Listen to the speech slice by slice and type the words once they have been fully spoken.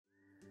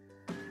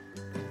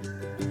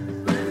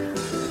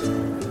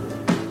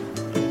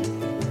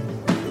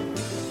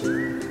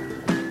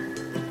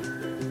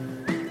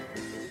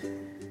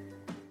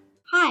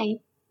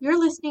You're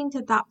listening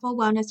to Thoughtful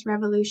Wellness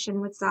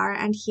Revolution with Zara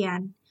and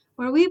Hien,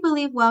 where we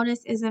believe wellness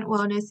isn't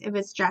wellness if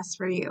it's just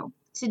for you.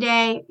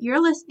 Today,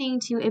 you're listening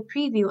to a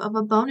preview of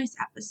a bonus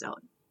episode.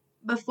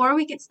 Before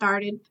we get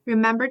started,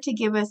 remember to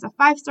give us a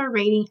 5-star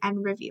rating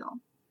and review.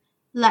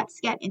 Let's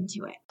get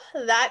into it.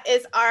 That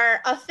is our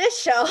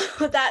official,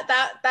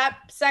 that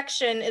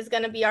section is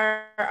going to be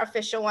our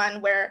official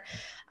one where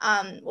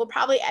we'll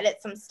probably edit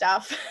some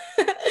stuff.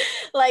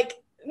 Like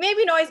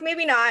maybe noise,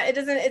 maybe not.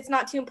 It's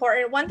not too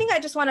important. One thing I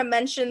just want to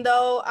mention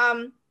though,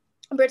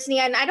 Brittini,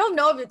 and I don't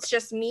know if it's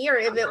just me or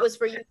if it was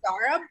for you,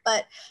 Zara,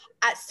 but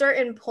at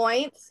certain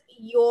points,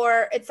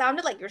 it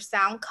sounded like your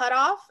sound cut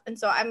off. And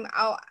so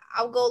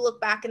I'll go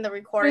look back in the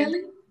recording.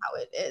 Really? How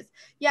it is.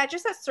 Yeah,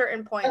 just at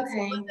certain points. Okay.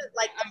 It wasn't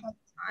like the whole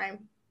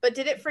time. But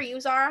did it for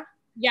you, Zara?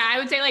 Yeah, I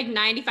would say like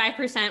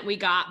 95% we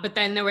got, but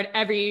then there would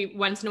every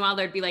once in a while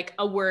there'd be like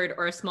a word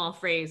or a small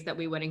phrase that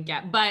we wouldn't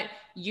get. But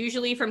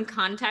usually from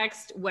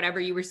context, whatever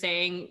you were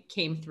saying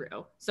came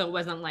through. So it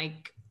wasn't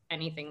like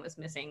anything was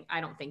missing,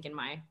 I don't think,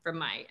 from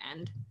my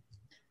end.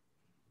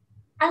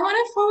 I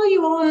want to follow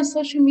you all on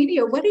social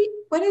media. What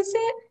is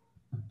it?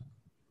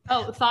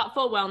 Oh,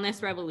 Thoughtful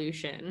Wellness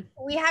Revolution.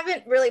 We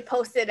haven't really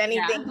posted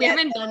anything yet. We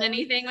haven't done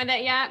anything with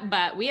it yet,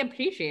 but we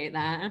appreciate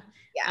that.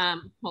 Yeah.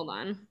 Hold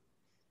on.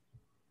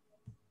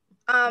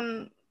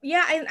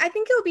 Yeah, I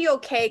think it'll be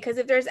okay, because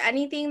if there's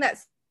anything that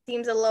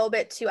seems a little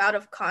bit too out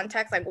of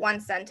context, like one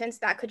sentence,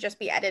 that could just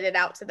be edited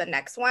out to the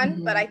next one.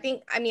 Mm-hmm. But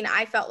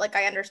I felt like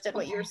I understood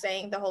what you were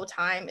saying the whole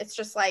time. It's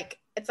just like,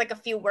 it's like a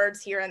few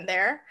words here and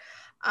there.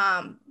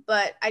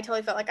 But I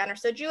totally felt like I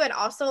understood you. And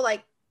also,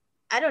 like,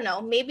 I don't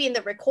know, maybe in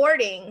the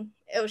recording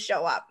it'll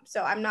show up.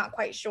 So I'm not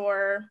quite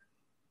sure,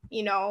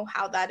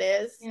 how that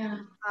is. Yeah.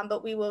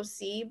 But we will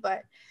see.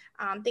 But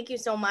thank you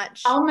so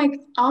much. All my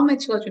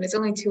children, it's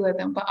only 2 of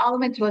them, but all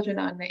of my children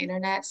are on the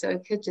internet. So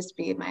it could just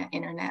be my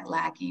internet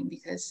lagging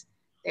because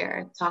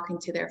they're talking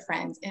to their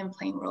friends and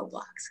playing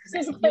Roblox.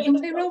 Because I said, you can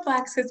play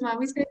Roblox because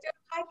mommy's going to do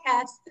a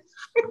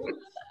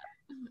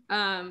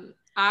podcast.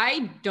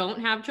 I don't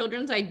have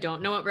children, so I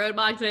don't know what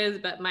Roblox is,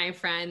 but my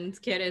friend's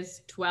kid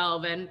is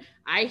 12 and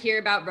I hear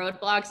about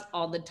Roblox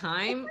all the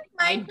time.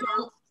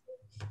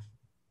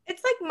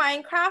 It's like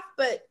Minecraft,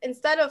 but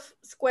instead of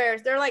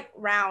squares, they're like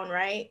round,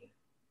 right?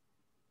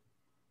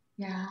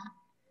 Yeah.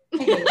 I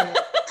hate it. That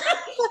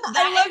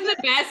was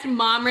the best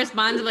mom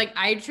response of like,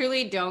 I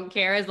truly don't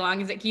care as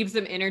long as it keeps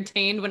them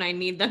entertained when I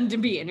need them to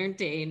be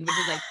entertained, which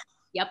is like,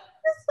 yep.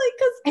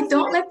 And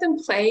don't let them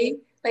play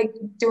like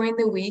during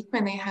the week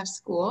when they have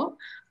school.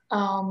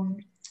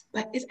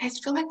 But I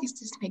feel like it's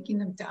just making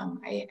them dumb.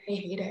 I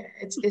hate it.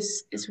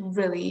 It's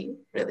really,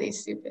 really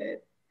stupid.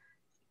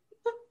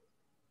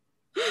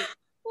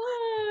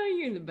 Oh,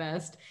 you're the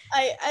best.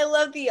 I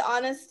love the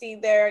honesty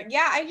there.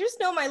 Yeah, I just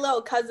know my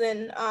little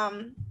cousin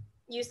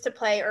used to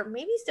play, or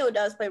maybe still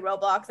does play,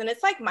 Roblox, and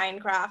it's like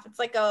Minecraft. It's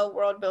like a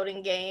world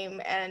building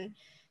game, and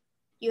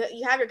you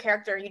have your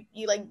character,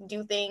 you like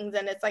do things,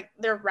 and it's like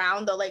they're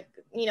round though, like,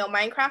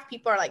 Minecraft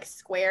people are like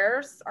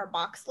squares or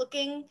box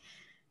looking.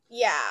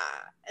 Yeah.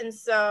 And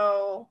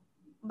so,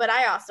 but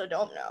I also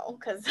don't know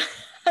because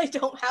I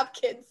don't have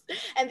kids,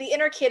 and the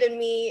inner kid in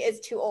me is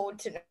too old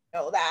to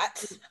know that.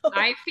 So.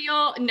 I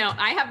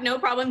have no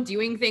problem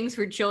doing things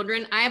for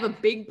children. I have a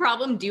big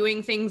problem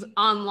doing things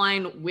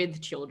online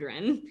with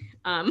children.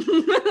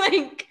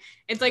 Like,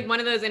 it's like one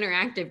of those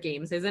interactive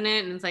games, isn't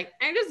it? And it's like,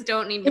 I just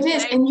don't need to play. It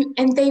is, and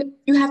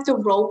you have to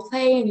role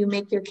play and you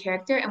make your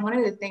character. And one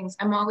of the things,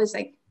 I'm always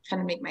like trying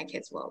to make my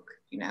kids woke,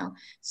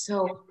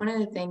 So one of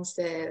the things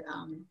that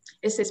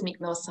it's this Meek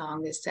Mill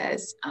song that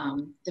says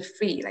the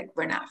free, like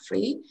we're not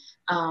free,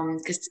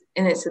 because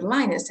and it's a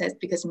line that says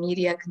because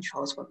media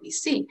controls what we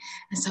see.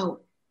 And so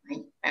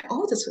my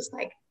oldest was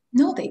like,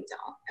 no, they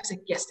don't. I was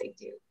like, yes, they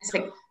do. It's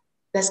like,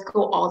 let's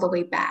go all the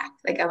way back.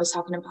 Like I was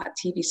talking about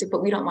TV, so,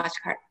 but we don't watch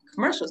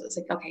commercials. It's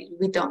like, okay,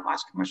 we don't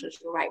watch commercials,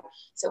 you're right.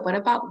 So what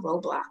about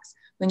Roblox?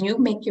 When you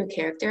make your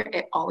character,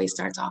 it always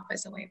starts off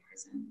as a white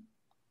person.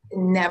 It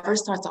never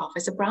starts off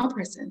as a brown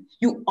person.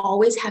 You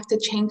always have to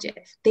change it.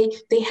 They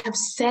have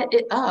set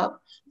it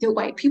up that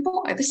white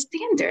people are the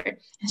standard.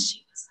 And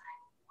she was like,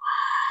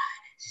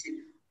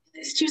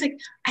 what? She was like,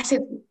 I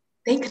said,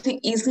 they could have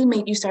easily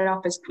made you start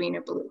off as green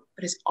or blue,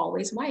 but it's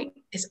always white.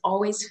 It's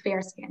always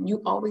fair skin.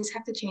 You always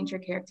have to change your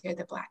character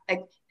to black,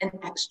 like an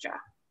extra.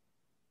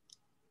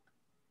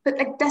 But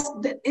like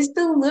it's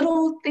the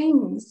little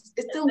things.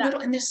 It's the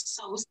little, and they're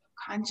so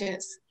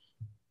subconscious.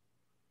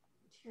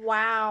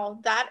 Wow,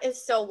 that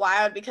is so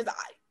wild, because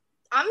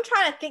I'm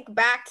trying to think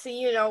back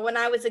to, when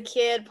I was a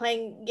kid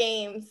playing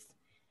games.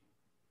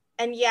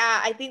 And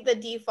yeah, I think the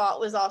default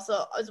was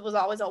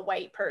always a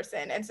white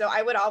person. And so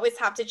I would always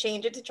have to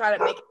change it to try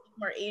to make it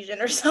more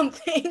Asian or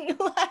something.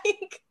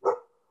 Like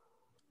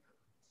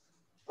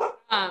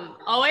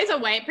always a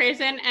white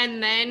person.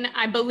 And then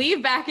I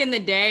believe back in the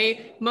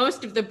day,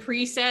 most of the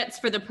presets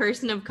for the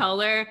person of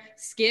color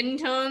skin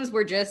tones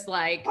were just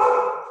like,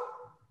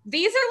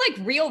 these are like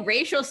real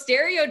racial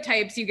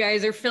stereotypes you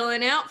guys are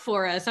filling out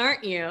for us,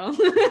 aren't you?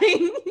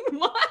 Like,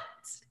 what?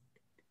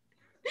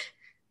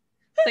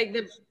 like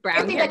the I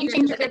brown think that you characters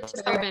changed that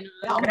it to have been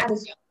on. when I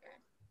was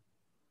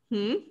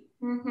Hmm?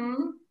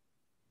 younger.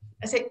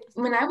 I say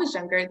when I was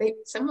younger,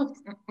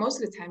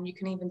 most of the time you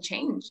can even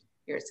change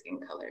your skin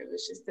color. It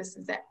was just this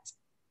is that.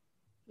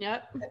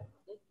 Yep.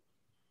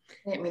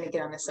 I didn't mean to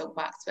get on the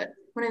soapbox, but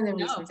one of the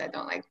reasons I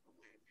don't like.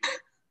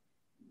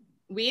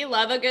 We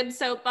love a good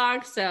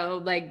soapbox.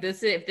 So like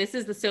if this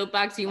is the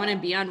soapbox you want to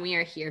be on, we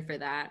are here for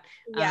that.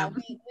 Yeah,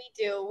 we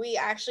do. We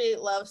actually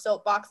love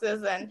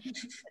soapboxes, and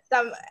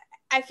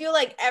I feel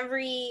like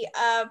every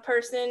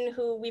person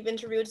who we've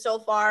interviewed so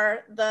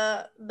far,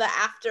 the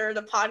after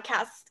the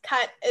podcast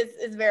cut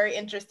is very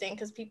interesting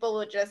because people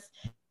will just,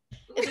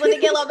 it's when they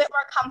get a little bit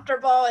more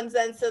comfortable, and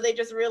then so they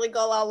just really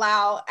go all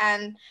out,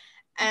 and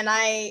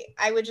I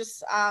would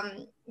just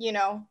you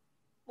know,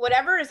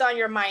 whatever is on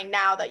your mind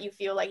now that you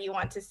feel like you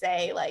want to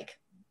say, like,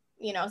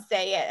 you know,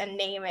 say it and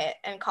name it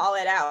and call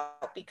it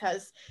out,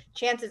 because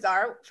chances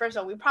are, first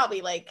of all, we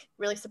probably like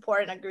really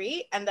support and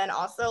agree, and then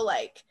also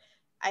like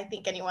I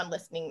think anyone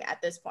listening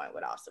at this point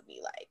would also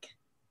be like,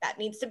 that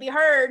needs to be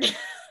heard.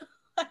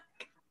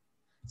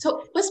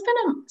 So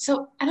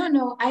I don't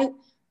know,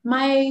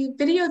 my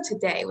video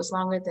today was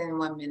longer than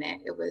 1 minute.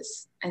 It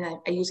was, and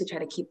I usually try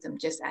to keep them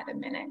just at a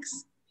minute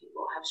because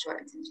people have short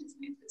attention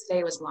spans, but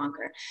today was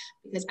longer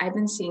because I've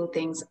been seeing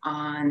things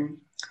on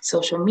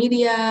social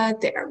media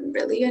that are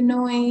really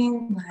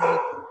annoying,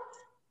 like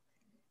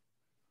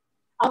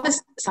all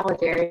this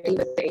solidarity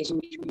with the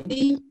Asian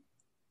community.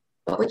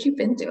 What you've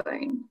been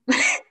doing?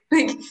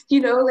 Like, you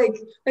know, like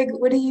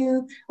what do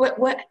you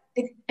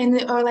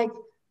and or like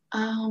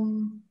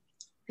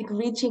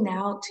reaching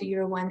out to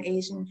your one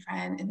Asian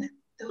friend, and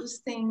those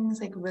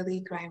things like really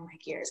grind my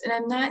gears. And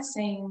I'm not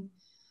saying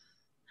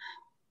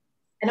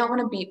I don't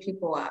want to beat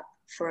people up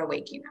for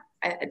waking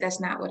up. That's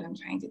not what I'm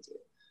trying to do.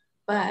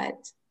 But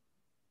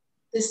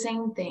the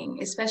same thing,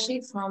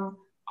 especially from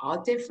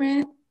all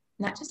different,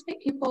 not just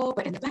white people,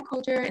 but in the Black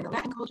culture, in the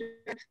Latin culture,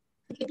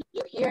 if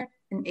you hear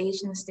an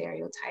Asian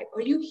stereotype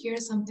or you hear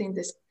something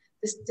this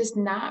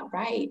not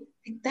right,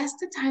 like, that's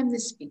the time to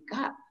speak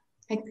up.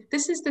 Like,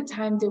 this is the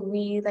time that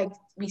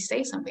we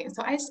say something.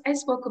 So I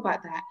spoke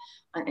about that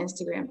on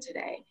Instagram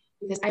today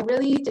because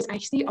I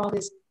see all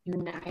this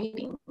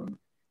uniting,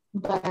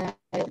 but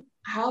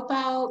how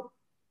about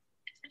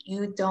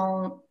you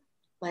don't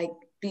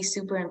be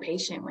super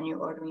impatient when you're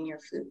ordering your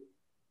food,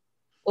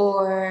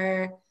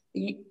 or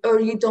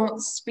you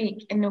don't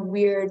speak in a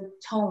weird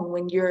tone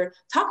when you're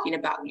talking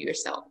about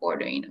yourself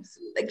ordering a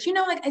food. Like, you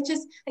know, like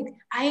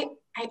I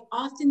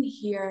often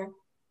hear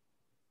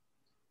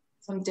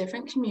from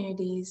different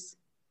communities,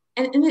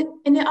 and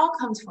it all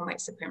comes from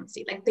white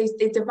supremacy. Like they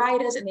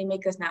divide us and they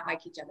make us not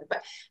like each other.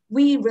 But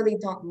we really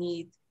don't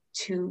need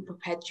to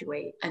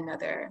perpetuate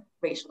another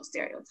racial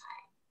stereotype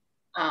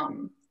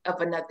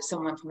of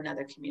someone from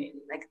another community.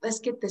 Like, let's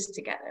get this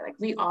together. Like,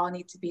 we all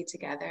need to be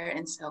together.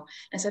 And so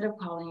instead of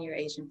calling your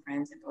Asian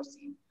friends and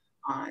posting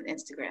on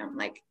Instagram,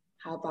 like,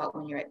 how about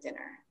when you're at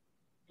dinner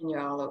and you're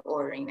all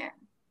ordering it,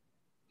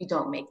 you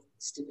don't make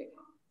stupid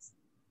comments,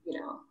 you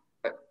know,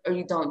 or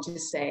you don't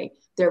just say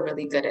they're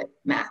really good at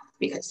math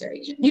because they're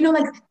Asian. You know,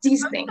 like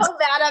these things. I'm so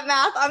bad at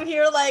math. I'm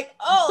here like,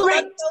 oh,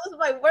 right. That was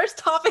my worst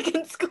topic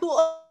in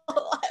school.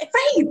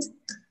 Right.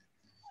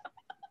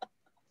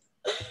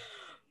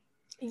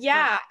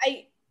 Yeah,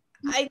 I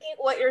think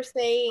what you're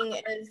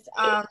saying is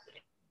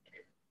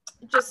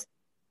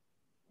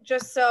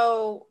just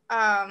so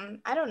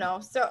I don't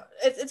know. So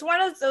it's one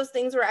of those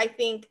things where I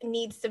think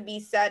needs to be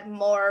said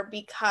more,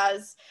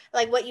 because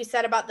like what you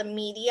said about the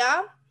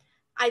media,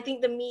 I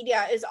think the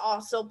media is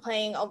also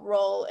playing a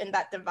role in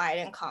that divide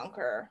and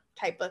conquer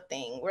type of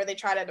thing where they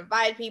try to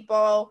divide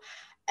people,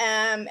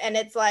 and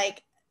it's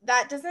like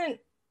that doesn't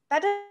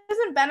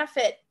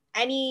benefit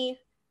any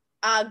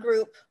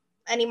group,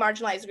 any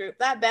marginalized group.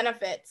 That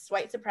benefits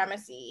white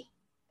supremacy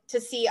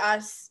to see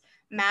us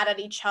mad at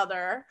each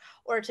other,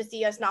 or to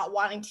see us not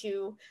wanting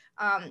to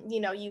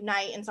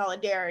unite in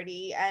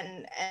solidarity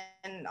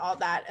and all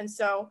that. And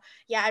so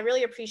yeah, I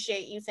really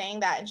appreciate you saying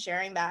that and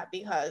sharing that,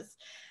 because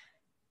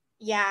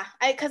yeah,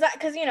 because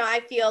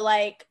I feel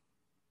like,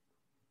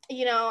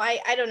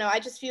 I don't know, I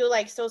just feel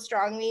like so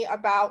strongly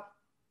about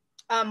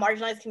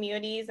marginalized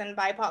communities and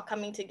BIPOC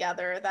coming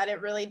together that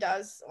it really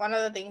does. One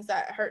of the things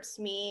that hurts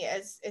me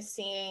is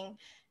seeing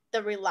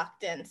the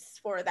reluctance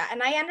for that.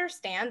 And I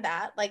understand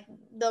that, like,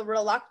 the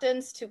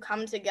reluctance to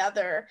come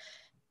together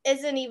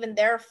isn't even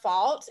their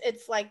fault.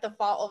 It's like the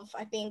fault of,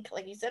 I think,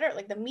 like you said,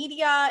 like the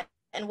media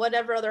and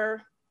whatever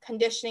other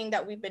conditioning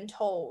that we've been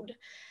told.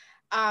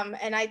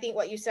 And I think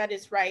what you said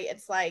is right.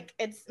 It's like,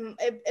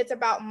 it's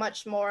about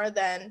much more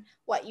than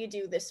what you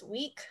do this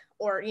week,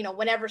 or,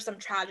 whenever some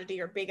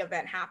tragedy or big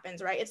event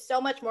happens, right? It's so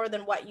much more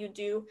than what you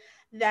do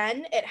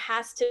then. It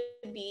has to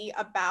be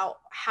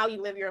about how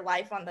you live your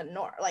life on the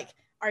north. Like,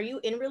 are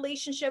you in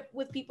relationship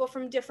with people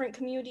from different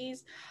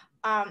communities?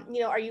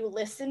 Are you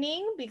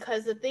listening?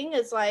 Because the thing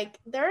is, like,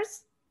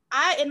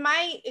 in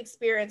my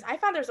experience, I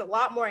found there's a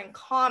lot more in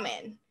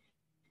common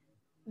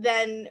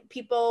than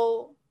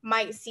people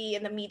might see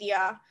in the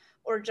media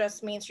or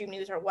just mainstream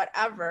news or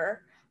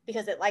whatever.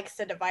 because it likes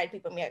to divide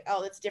people and be like,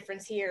 oh, it's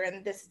difference here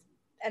and this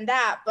and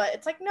that. But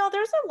it's like, no,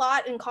 there's a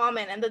lot in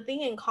common. And the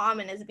thing in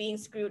common is being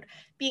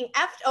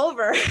effed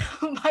over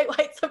by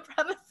white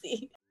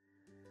supremacy.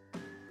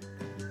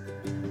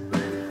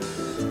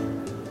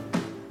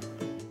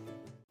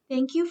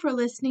 Thank you for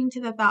listening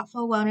to the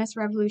Thoughtful Wellness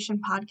Revolution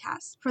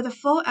podcast. For the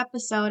full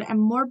episode and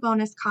more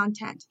bonus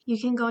content, you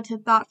can go to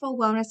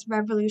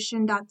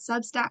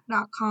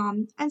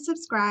thoughtfulwellnessrevolution.substack.com and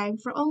subscribe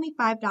for only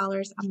 $5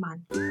 a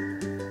month.